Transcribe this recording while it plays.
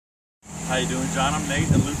How you doing, John? I'm Nate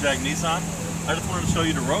at Lujack Nissan. I just wanted to show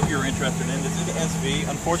you the Rogue you're interested in. This is the SV.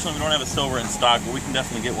 Unfortunately, we don't have a silver in stock, but we can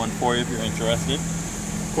definitely get one for you if you're interested.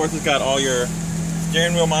 Of course, it's got all your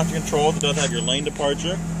steering wheel mounted controls. It does have your lane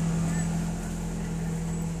departure.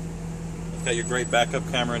 It's got your great backup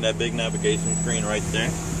camera and that big navigation screen right there.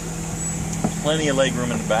 Plenty of leg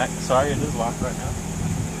room in the back. Sorry, it is locked right now.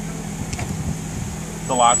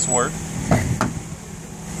 The locks work.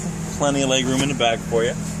 Plenty of leg room in the back for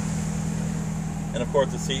you. And of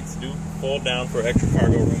course the seats do fold down for extra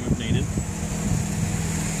cargo room if needed.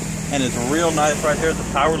 And it's real nice right here. It's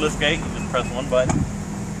a power lift gate. You just press one button.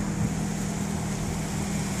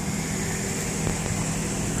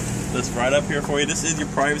 This right up here for you. This is your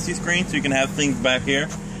privacy screen, so you can have things back here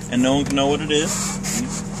and no one can know what it is.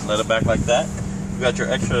 You let it back like that. You've got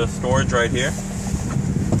your extra storage right here.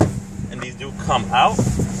 And these do come out.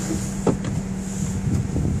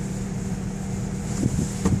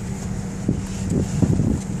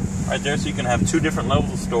 Right there, so you can have two different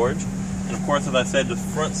levels of storage. And of course, as I said, the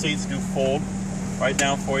front seats do fold right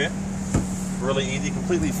down for you. Really easy,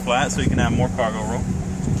 completely flat, so you can have more cargo room.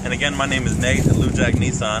 And again, my name is Nate at Lujack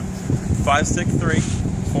Nissan,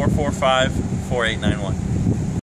 563-445-4891.